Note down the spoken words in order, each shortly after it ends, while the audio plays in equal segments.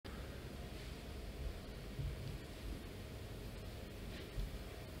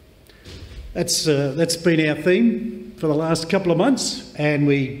That's been our theme for the last couple of months, and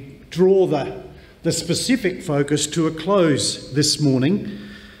we draw the specific focus to a close this morning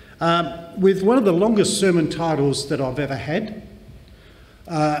with one of the longest sermon titles that I've ever had.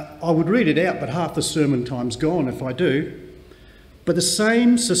 I would read it out, but half the sermon time's gone if I do. But the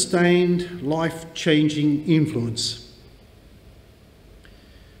same sustained, life-changing influence.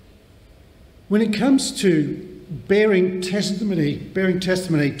 When it comes to bearing testimony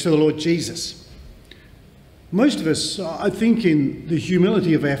to the Lord Jesus, most of us, I think, in the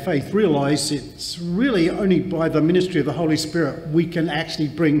humility of our faith, realise it's really only by the ministry of the Holy Spirit we can actually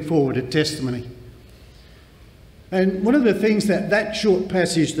bring forward a testimony. And one of the things that short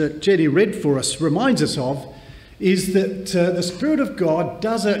passage that Jenny read for us reminds us of is that the Spirit of God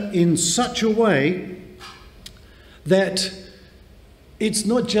does it in such a way that it's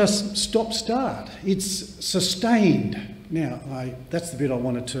not just stop-start, it's sustained. Now, that's the bit I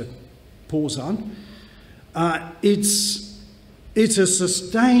wanted to pause on. It's a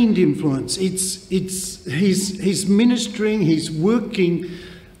sustained influence. He's ministering, he's working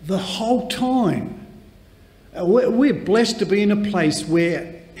the whole time. We're blessed to be in a place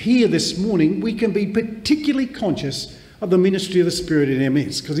where here this morning we can be particularly conscious of the ministry of the Spirit in our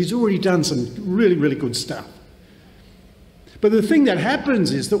midst, because he's already done some really, really good stuff. But the thing that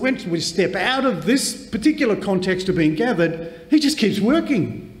happens is that when we step out of this particular context of being gathered, he just keeps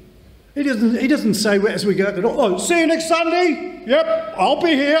working. He doesn't say as we go out the door, "Oh, see you next Sunday. Yep, I'll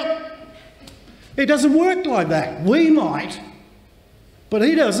be here." It doesn't work like that. We might, but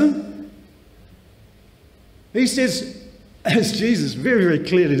he doesn't. He says, as Jesus very, very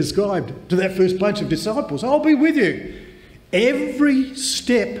clearly described to that first bunch of disciples, "I'll be with you every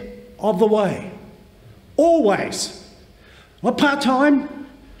step of the way, always. Not part-time,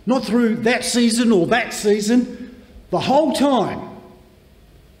 not through that season or that season, the whole time,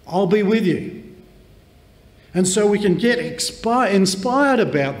 I'll be with you." And so we can get inspired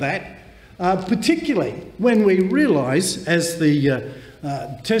about that, particularly when we realise, as the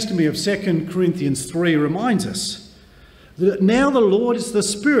testimony of 2 Corinthians 3 reminds us, that now the Lord is the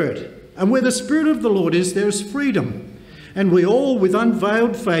Spirit, and where the Spirit of the Lord is, there is freedom. And we all, with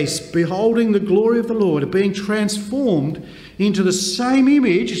unveiled face, beholding the glory of the Lord, are being transformed into the same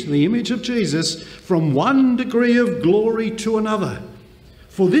image, the image of Jesus, from one degree of glory to another.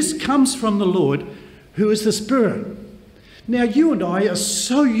 For this comes from the Lord, who is the Spirit. Now, you and I are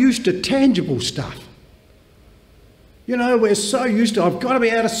so used to tangible stuff. You know, we're so used to, I've got to be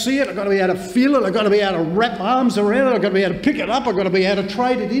able to see it, I've got to be able to feel it, I've got to be able to wrap arms around it, I've got to be able to pick it up, I've got to be able to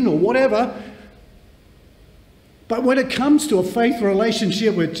trade it in or whatever. But when it comes to a faith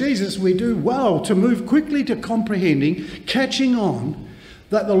relationship with Jesus, we do well to move quickly to comprehending, catching on,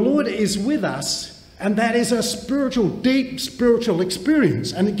 that the Lord is with us, and that is a deep spiritual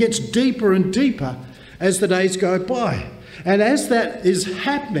experience, and it gets deeper and deeper as the days go by. And as that is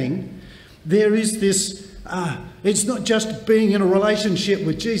happening, there is this, it's not just being in a relationship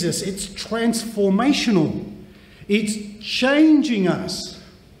with Jesus, it's transformational. It's changing us.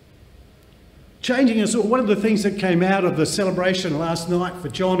 One of the things that came out of the celebration last night for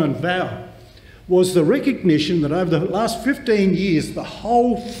John and Val was the recognition that over the last 15 years, the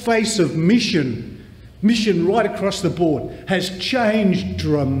whole face of mission right across the board has changed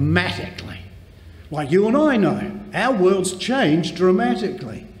dramatically. Like you and I know, our world's changed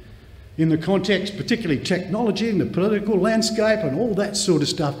dramatically in the context, particularly technology and the political landscape and all that sort of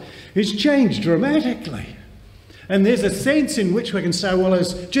stuff. It's changed dramatically. And there's a sense in which we can say, well,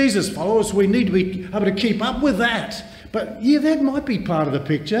 as Jesus followers, we need to be able to keep up with that. But yeah, that might be part of the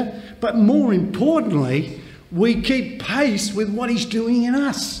picture. But more importantly, we keep pace with what he's doing in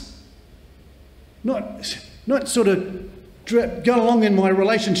us. Not sort of go along in my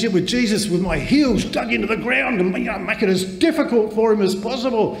relationship with Jesus with my heels dug into the ground and make it as difficult for him as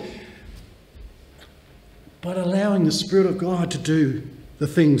possible. But allowing the Spirit of God to do the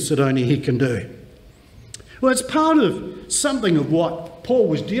things that only he can do. Well, it's part of something of what Paul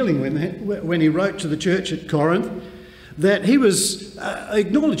was dealing with when he wrote to the church at Corinth, that he was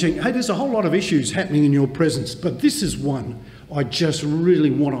acknowledging, hey, there's a whole lot of issues happening in your presence, but this is one I just really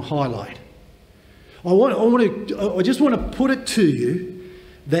want to highlight. I just want to put it to you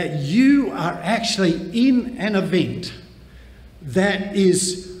that you are actually in an event that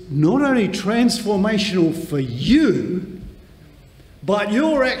is not only transformational for you, but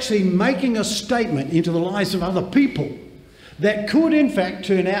you're actually making a statement into the lives of other people that could in fact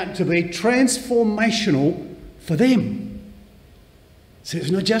turn out to be transformational for them. So it's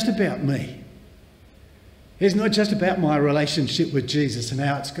not just about me. It's not just about my relationship with Jesus and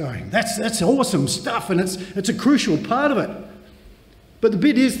how it's going. That's awesome stuff, and it's a crucial part of it. But the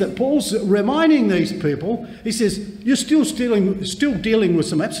bit is that Paul's reminding these people, he says, you're still dealing with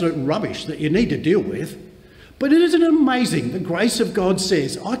some absolute rubbish that you need to deal with. But isn't it amazing the grace of God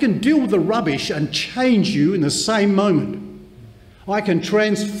says, I can deal with the rubbish and change you in the same moment. I can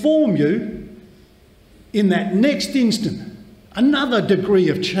transform you in that next instant. Another degree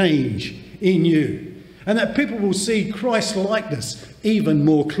of change in you. And that people will see Christ's likeness even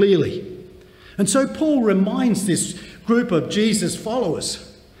more clearly. And so Paul reminds this group of Jesus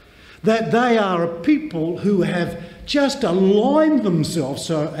followers that they are a people who have just aligned themselves,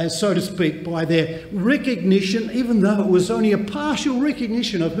 so to speak, by their recognition, even though it was only a partial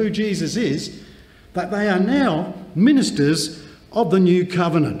recognition of who Jesus is, that they are now ministers of the new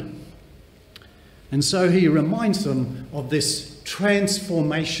covenant. And so he reminds them of this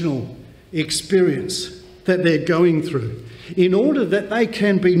transformational experience that they're going through, in order that they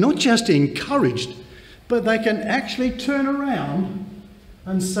can be not just encouraged, but they can actually turn around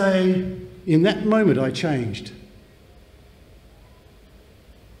and say, in that moment I changed.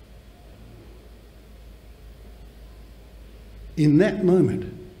 In that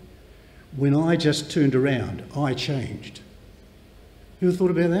moment, when I just turned around, I changed. You ever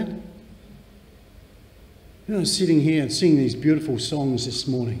thought about that? You know, sitting here and singing these beautiful songs this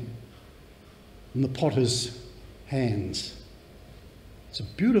morning, in the potter's hands. It's a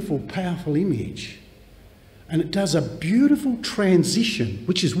beautiful, powerful image. And it does a beautiful transition,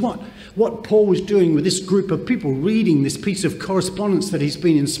 which is what Paul was doing with this group of people, reading this piece of correspondence that he's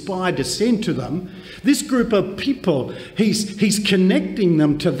been inspired to send to them. This group of people, he's connecting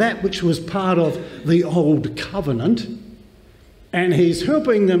them to that which was part of the old covenant. And he's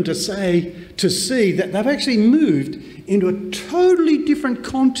helping them to see that they've actually moved into a totally different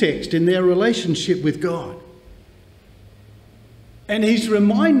context in their relationship with God. And he's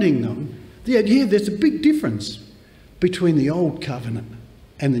reminding them that, yeah, there's a big difference between the old covenant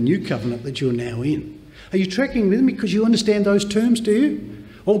and the new covenant that you're now in. Are you tracking with me? Because you understand those terms, do you?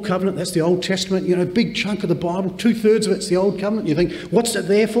 Old covenant, that's the Old Testament, you know, big chunk of the Bible, 2/3 of it's the old covenant. You think, what's it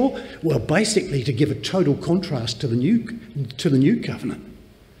there for? Well, basically to give a total contrast to the new covenant.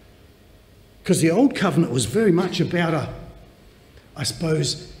 Because the old covenant was very much about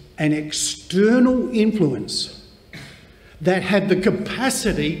an external influence that had the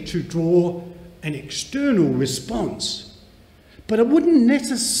capacity to draw an external response, but it wouldn't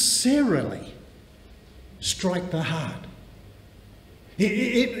necessarily strike the heart.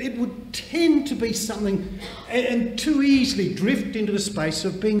 It would tend to be something, and too easily drift into the space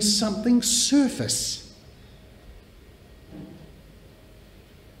of being something surface.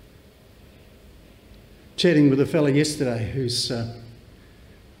 Chatting with a fellow yesterday who's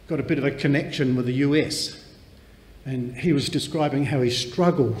got a bit of a connection with the US, and he was describing how he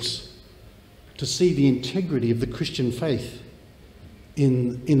struggles to see the integrity of the Christian faith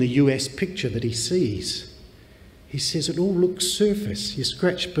in the US picture that he sees. He says it all looks surface. You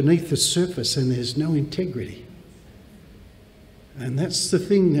scratch beneath the surface and there's no integrity. And that's the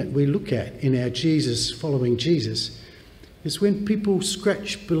thing that we look at in our following Jesus, is when people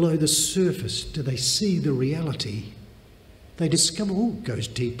scratch below the surface, do they see the reality? They discover, oh, it goes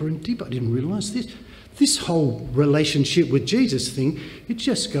deeper and deeper. I didn't realise this. This whole relationship with Jesus thing, it's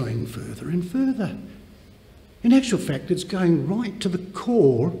just going further and further. In actual fact, it's going right to the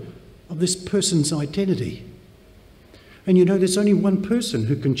core of this person's identity. And you know, there's only one person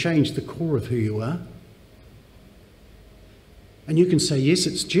who can change the core of who you are. And you can say, yes,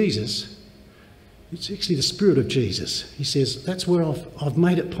 it's Jesus. It's actually the Spirit of Jesus. He says, that's where I've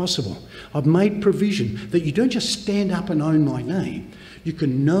made it possible. I've made provision that you don't just stand up and own my name. You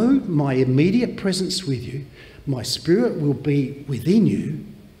can know my immediate presence with you. My Spirit will be within you.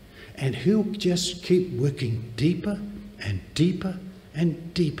 And he'll just keep working deeper and deeper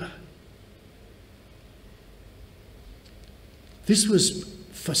and deeper. This was,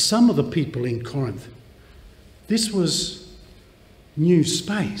 for some of the people in Corinth, this was new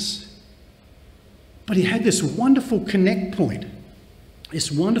space. But he had this wonderful connect point.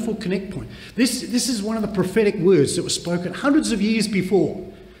 This wonderful connect point. This is one of the prophetic words that was spoken hundreds of years before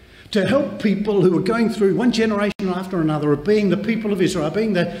to help people who were going through one generation after another of being the people of Israel,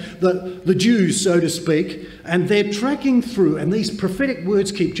 being the Jews, so to speak, and they're tracking through, and these prophetic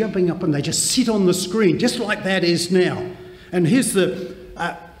words keep jumping up and they just sit on the screen, just like that is now. And here's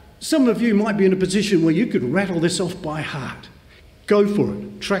some of you might be in a position where you could rattle this off by heart. Go for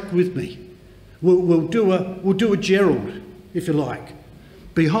it. Track with me. We'll do a Gerald, if you like.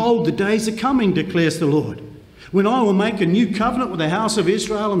 Behold, the days are coming, declares the Lord, when I will make a new covenant with the house of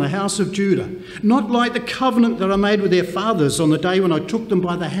Israel and the house of Judah, not like the covenant that I made with their fathers on the day when I took them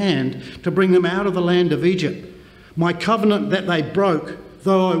by the hand to bring them out of the land of Egypt. my covenant that they broke,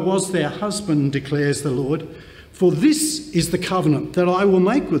 though I was their husband, declares the Lord. For this is the covenant that I will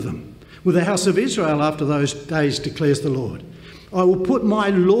make with them, with the house of Israel after those days, declares the Lord. I will put my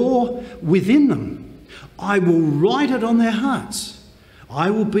law within them. I will write it on their hearts. I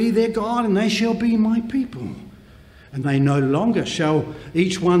will be their God, and they shall be my people. And they no longer shall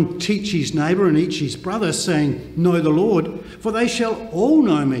each one teach his neighbour and each his brother, saying, Know the Lord, for they shall all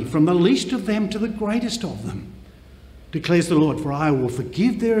know me, from the least of them to the greatest of them, declares the Lord. For I will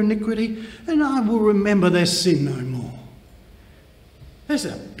forgive their iniquity, and I will remember their sin no more. That's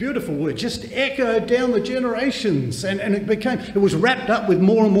a beautiful word, just echoed down the generations, and it was wrapped up with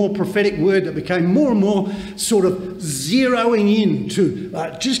more and more prophetic word that became more and more sort of zeroing in to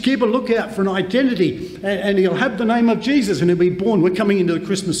just keep a lookout for an identity, and he'll have the name of Jesus and he'll be born. We're coming into the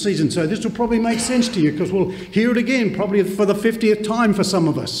Christmas season, so this will probably make sense to you because we'll hear it again, probably for the 50th time for some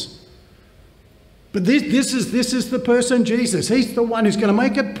of us. But this is the person Jesus. He's the one who's going to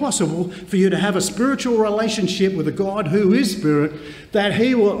make it possible for you to have a spiritual relationship with a God who is spirit, that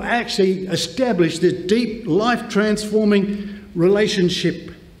he will actually establish this deep, life-transforming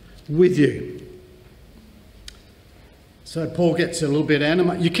relationship with you. So Paul gets a little bit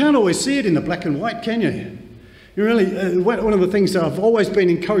animated. You can't always see it in the black and white, can you? You really, one of the things that I've always been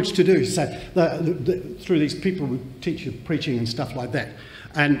encouraged to do is say, through these people who teach you preaching and stuff like that,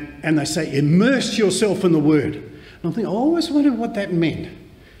 and they say, immerse yourself in the Word. And I'm thinking, I always wondered what that meant.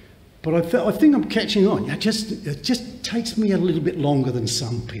 But I think I'm catching on. It just takes me a little bit longer than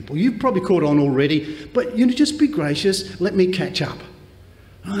some people. You've probably caught on already, but just be gracious, let me catch up.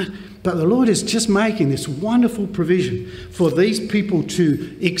 Right? But the Lord is just making this wonderful provision for these people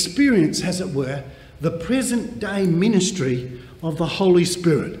to experience, as it were, the present day ministry of the Holy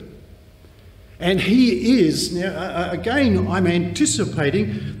Spirit. And he is, now again, I'm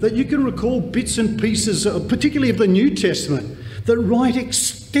anticipating that you can recall bits and pieces, particularly of the New Testament, that write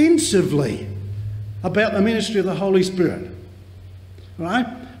extensively about the ministry of the Holy Spirit. Right?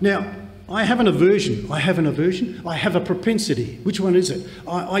 Now, I have an aversion. I have a propensity. Which one is it?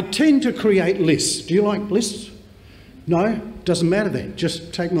 I tend to create lists. Do you like lists? No? Doesn't matter then.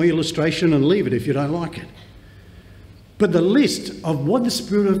 Just take my illustration and leave it if you don't like it. But the list of what the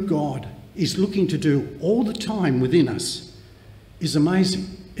Spirit of God is looking to do all the time within us is amazing.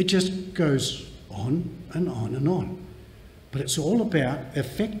 It just goes on and on and on. But it's all about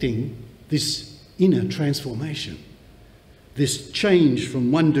affecting this inner transformation, this change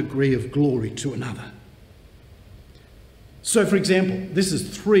from one degree of glory to another. So, for example, this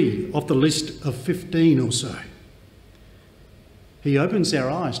is 3 of the list of 15 or so. He opens our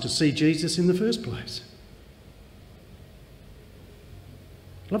eyes to see Jesus in the first place.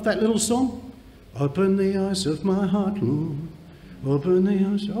 Love that little song? Open the eyes of my heart, Lord. Open the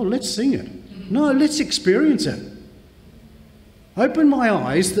eyes. Oh, let's sing it. No, let's experience it. Open my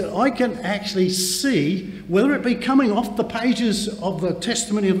eyes that I can actually see, whether it be coming off the pages of the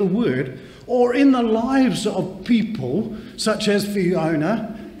testimony of the Word or in the lives of people such as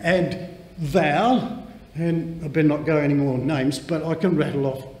Fiona and Val, and I better not go any more names, but I can rattle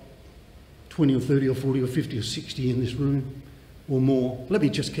off 20 or 30 or 40 or 50 or 60 in this room. Or more. Let me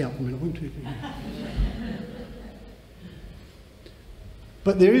just count for a minute. 1, 2, 3.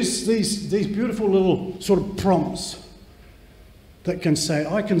 But there is these beautiful little sort of prompts that can say,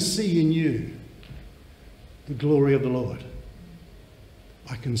 I can see in you the glory of the Lord.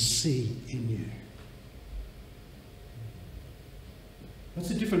 I can see in you. That's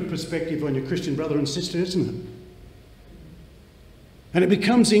a different perspective on your Christian brother and sister, isn't it? And it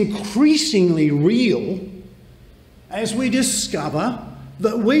becomes increasingly real as we discover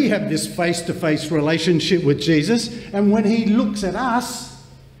that we have this face-to-face relationship with Jesus, and when he looks at us,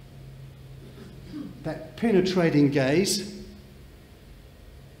 that penetrating gaze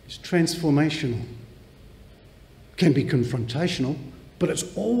is transformational. It can be confrontational, but it's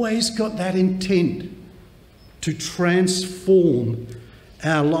always got that intent to transform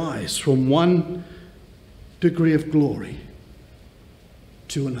our lives from one degree of glory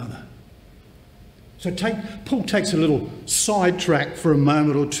to another. So Paul takes a little sidetrack for a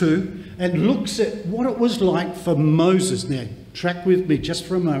moment or two and looks at what it was like for Moses. Now, track with me just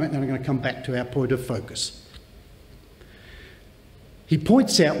for a moment, then I'm going to come back to our point of focus. He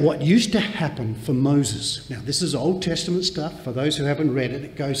points out what used to happen for Moses. Now, this is Old Testament stuff. For those who haven't read it,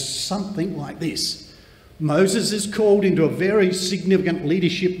 it goes something like this. Moses is called into a very significant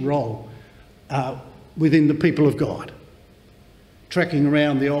leadership role within the people of God, tracking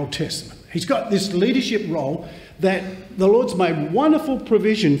around the Old Testament. He's got this leadership role that the Lord's made wonderful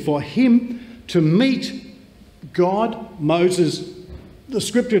provision for him to meet God, Moses, the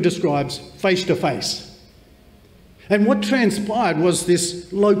scripture describes, face to face. And what transpired was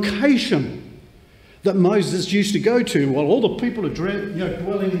this location that Moses used to go to while all the people are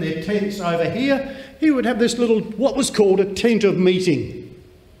dwelling in their tents over here. He would have this little, what was called a tent of meeting.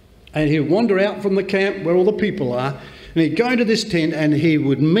 And he'd wander out from the camp where all the people are, and he'd go into this tent and he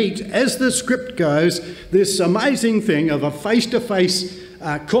would meet, as the script goes, this amazing thing of a face-to-face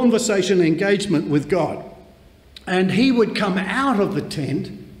conversation engagement with God. And he would come out of the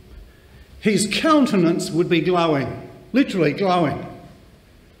tent, his countenance would be glowing, literally glowing.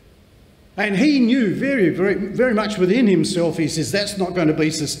 And he knew very, very, very much within himself, he says, that's not going to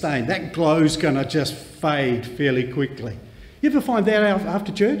be sustained. That glow's going to just fade fairly quickly. You ever find that out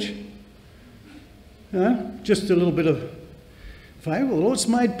after church? Just a little bit of favour. Well, the Lord's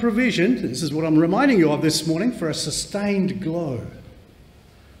made provision, this is what I'm reminding you of this morning, for a sustained glow.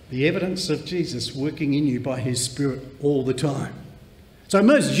 The evidence of Jesus working in you by his Spirit all the time. So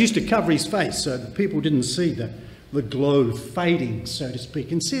Moses used to cover his face so that people didn't see the glow fading, so to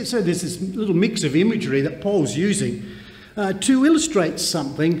speak. And so there's this little mix of imagery that Paul's using to illustrate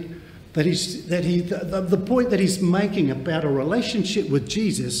something that the point that he's making about a relationship with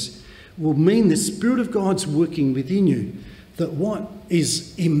Jesus will mean the Spirit of God's working within you, that what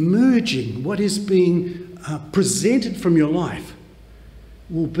is emerging, what is being presented from your life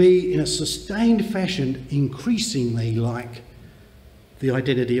will be in a sustained fashion increasingly like the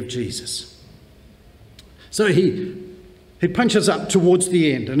identity of Jesus. So he punches up towards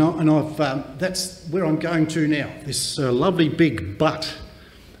the end, and that's where I'm going to now, this lovely big but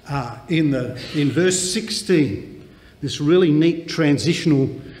in verse 16, this really neat transitional.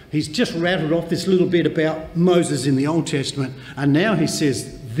 He's just rattled off this little bit about Moses in the Old Testament, and now he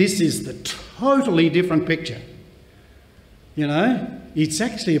says this is the totally different picture. You know, it's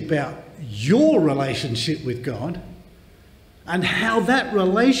actually about your relationship with God and how that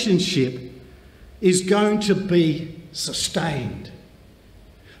relationship is going to be sustained.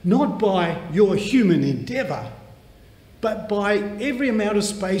 Not by your human endeavour, but by every amount of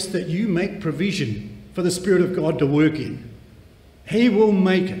space that you make provision for the Spirit of God to work in. He will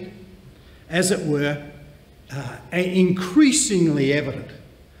make it, as it were, increasingly evident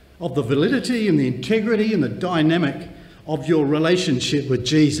of the validity and the integrity and the dynamic of your relationship with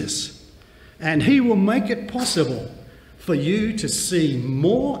Jesus. And he will make it possible for you to see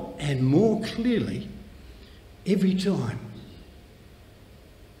more and more clearly every time.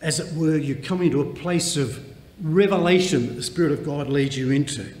 As it were, you come into a place of revelation that the Spirit of God leads you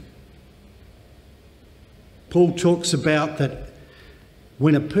into. Paul talks about that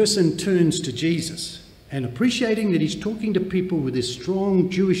when a person turns to Jesus, and appreciating that he's talking to people with this strong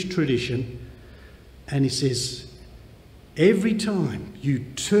Jewish tradition, and he says, every time you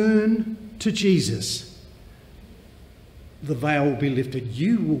turn to Jesus, the veil will be lifted.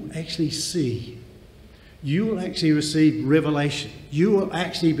 You will actually see. You will actually receive revelation. You will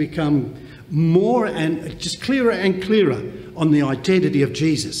actually become more and just clearer and clearer on the identity of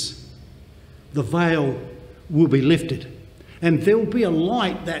Jesus. The veil will be lifted. And there will be a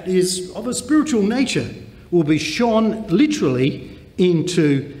light that is of a spiritual nature will be shone literally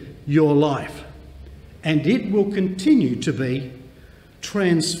into your life. And it will continue to be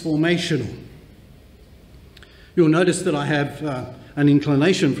transformational. You'll notice that I have an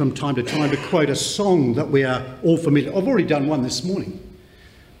inclination from time to time to quote a song that we are all familiar. I've already done one this morning.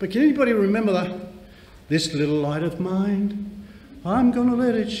 But can anybody remember that? This little light of mine, I'm gonna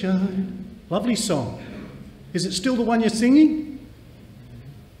let it shine. Lovely song. Is it still the one you're singing?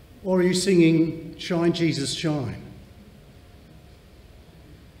 Or are you singing Shine, Jesus, Shine?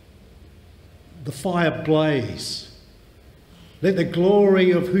 The fire blaze. Let the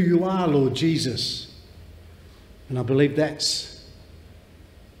glory of who you are, Lord Jesus. And I believe that's,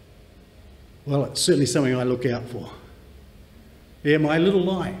 well, it's certainly something I look out for. Yeah, my little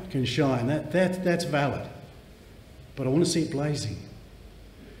light can shine. That's valid. But I want to see it blazing.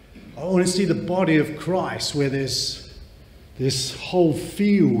 I want to see the body of Christ where there's this whole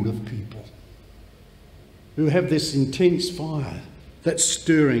field of people who have this intense fire that's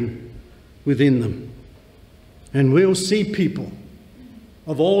stirring within them. And we'll see people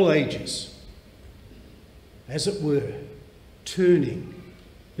of all ages, as it were, turning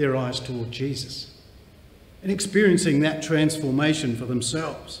their eyes toward Jesus and experiencing that transformation for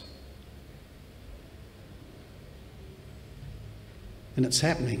themselves. And it's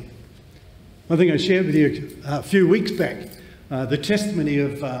happening. I think I shared with you a few weeks back the testimony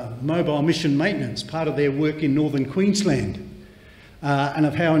of Mobile Mission Maintenance, part of their work in northern Queensland, and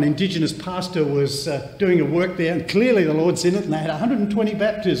of how an Indigenous pastor was doing a work there, and clearly the Lord's in it, and they had 120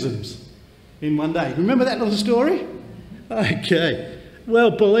 baptisms in one day. Remember that little story? Okay. Well,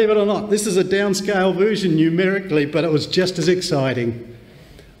 believe it or not, this is a downscale version numerically, but it was just as exciting.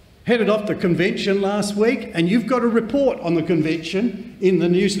 Headed off the convention last week, and you've got a report on the convention in the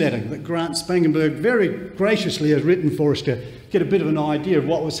newsletter that Grant Spangenberg very graciously has written for us to get a bit of an idea of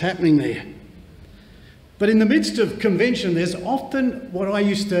what was happening there. But in the midst of convention, there's often what I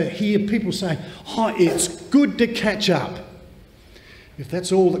used to hear people say, oh, it's good to catch up. If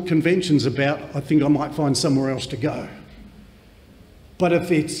that's all that convention's about, I think I might find somewhere else to go. But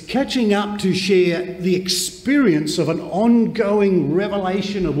if it's catching up to share the experience of an ongoing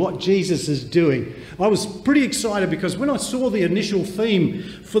revelation of what Jesus is doing, I was pretty excited because when I saw the initial theme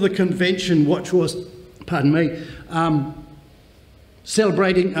for the convention, which was, pardon me,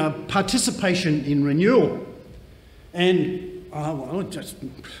 celebrating participation in renewal, and well, just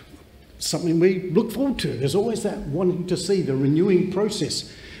something we look forward to. There's always that wanting to see the renewing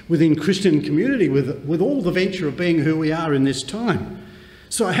process within Christian community with all the venture of being who we are in this time.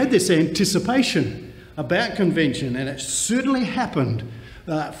 So I had this anticipation about convention, and it certainly happened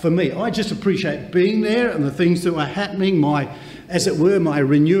for me. I just appreciate being there and the things that were happening, as it were, my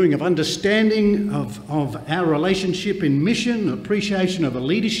renewing of understanding of our relationship in mission, appreciation of the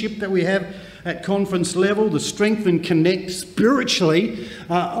leadership that we have at conference level, the strength and connect spiritually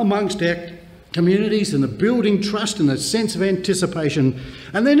amongst our communities, and the building trust and the sense of anticipation.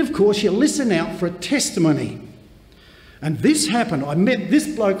 And then, of course, you listen out for a testimony. And this happened. I met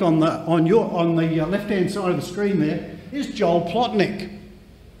this bloke on the left-hand side of the screen there. Is Joel Plotnick.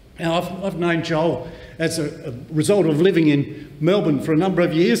 Now, I've known Joel as a result of living in Melbourne for a number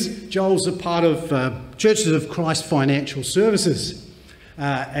of years. Joel's a part of Churches of Christ Financial Services,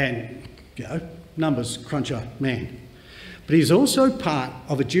 and numbers cruncher man. But he's also part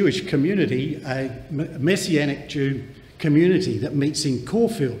of a Jewish community, a Messianic Jew community that meets in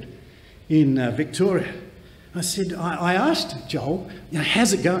Caulfield in Victoria. I asked Joel,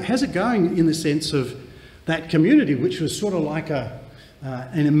 how's it going in the sense of that community, which was sort of like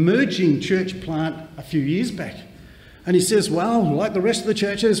an emerging church plant a few years back. And he says, well, like the rest of the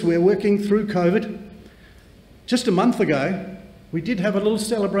churches, we're working through COVID. Just a month ago, we did have a little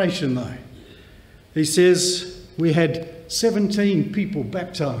celebration though. He says we had 17 people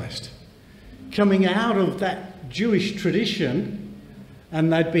baptised coming out of that Jewish tradition,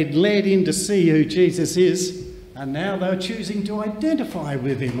 and they'd been led in to see who Jesus is, and now they're choosing to identify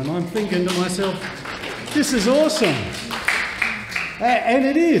with him. And I'm thinking to myself, this is awesome. And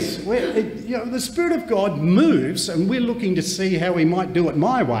it is. The Spirit of God moves, and we're looking to see how he might do it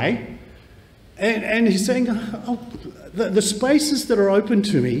my way. And he's saying, the spaces that are open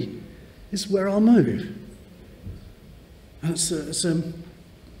to me is where I'll move. And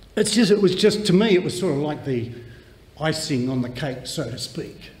it was just, to me, it was sort of like the icing on the cake, so to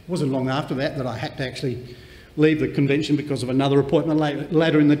speak. It wasn't long after that I had to actually leave the convention because of another appointment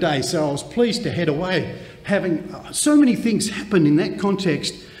later in the day. So I was pleased to head away, having so many things happen in that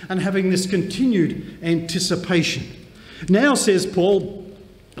context and having this continued anticipation. Now, says Paul,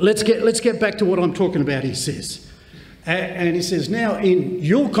 let's get back to what I'm talking about, he says. And he says, now in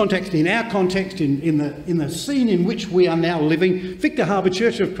your context, in our context, in the scene in which we are now living, Victor Harbour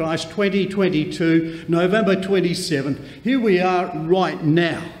Church of Christ 2022, November 27th, here we are right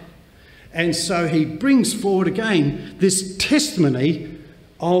now. And so he brings forward again this testimony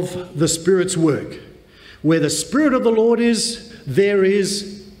of the Spirit's work. Where the Spirit of the Lord is, there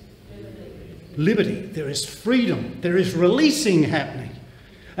is liberty, there is freedom, there is releasing happening.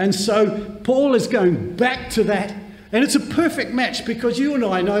 And so Paul is going back to that. And it's a perfect match because you and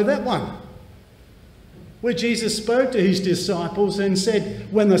I know that one. Where Jesus spoke to his disciples and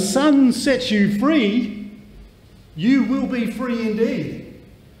said, when the Son sets you free, you will be free indeed.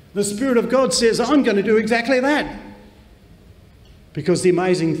 The Spirit of God says, I'm going to do exactly that. Because the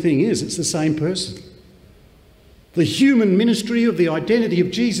amazing thing is, it's the same person. The human ministry of the identity of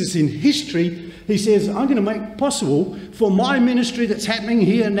Jesus in history, he says, I'm going to make possible for my ministry that's happening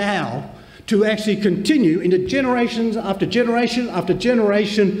here now to actually continue into generations after generation after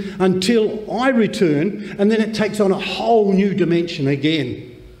generation until I return, and then it takes on a whole new dimension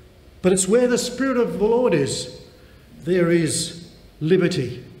again. But it's where the Spirit of the Lord is, there is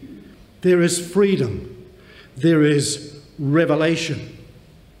liberty, there is freedom, there is revelation.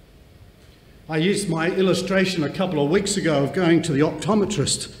 I used my illustration a couple of weeks ago of going to the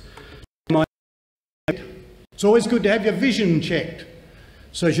optometrist. It's always good to have your vision checked,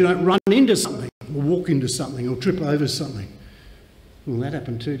 so you don't run into something or walk into something or trip over something. Well, that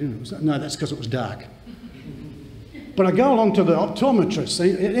happened too, didn't it? No, that's because it was dark. But I go along to the optometrist.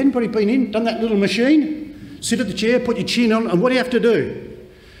 Anybody been in, done that little machine? Sit at the chair, put your chin on, and what do you have to do?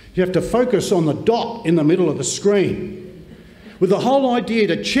 You have to focus on the dot in the middle of the screen. with the whole idea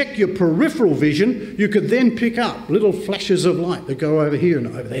to check your peripheral vision. You could then pick up little flashes of light that go over here and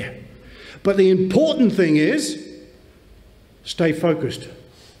over there. But the important thing is, stay focused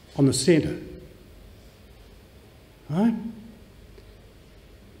on the centre. Right?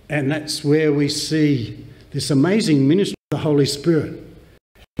 And that's where we see this amazing ministry of the Holy Spirit.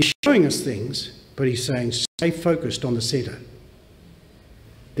 He's showing us things, but he's saying, stay focused on the centre.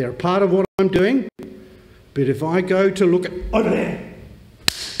 They're a part of what I'm doing, but if I go to look at over there,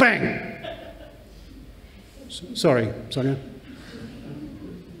 bang! Sorry, Sonia.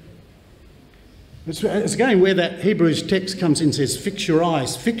 It's again where that Hebrews text comes in and says, fix your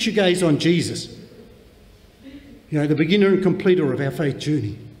eyes, fix your gaze on Jesus. You know, the beginner and completer of our faith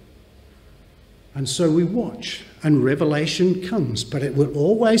journey. And so we watch, and revelation comes, but we're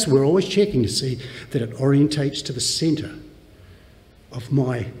always checking to see that it orientates to the centre of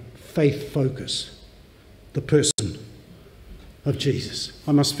my faith focus, the person of Jesus.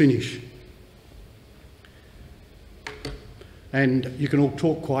 I must finish. And you can all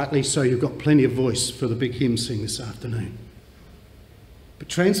talk quietly, so you've got plenty of voice for the big hymn sing this afternoon. But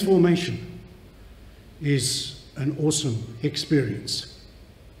transformation is an awesome experience.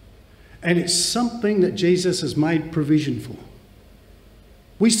 And it's something that Jesus has made provision for.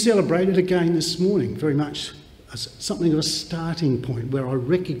 We celebrated again this morning, very much as something of a starting point where I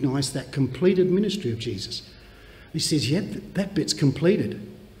recognise that completed ministry of Jesus. He says, yeah, that bit's completed.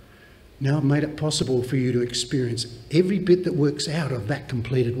 Now I've made it possible for you to experience every bit that works out of that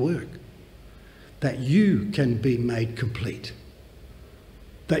completed work. That you can be made complete.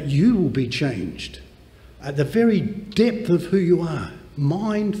 That you will be changed at the very depth of who you are.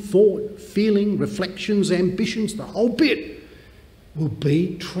 Mind, thought, feeling, reflections, ambitions, the whole bit will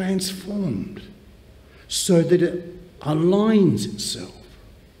be transformed so that it aligns itself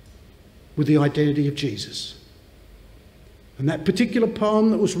with the identity of Jesus. And that particular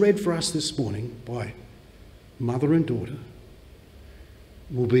poem that was read for us this morning by mother and daughter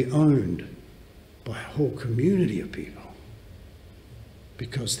will be owned by a whole community of people,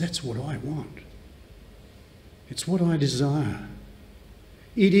 because that's what I want. It's what I desire.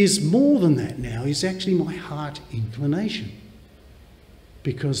 It is more than that now. It's actually my heart inclination,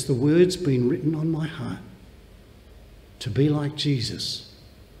 because the word's been written on my heart to be like Jesus,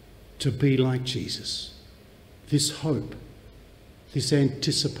 to be like Jesus. This hope, this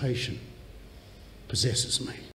anticipation possesses me.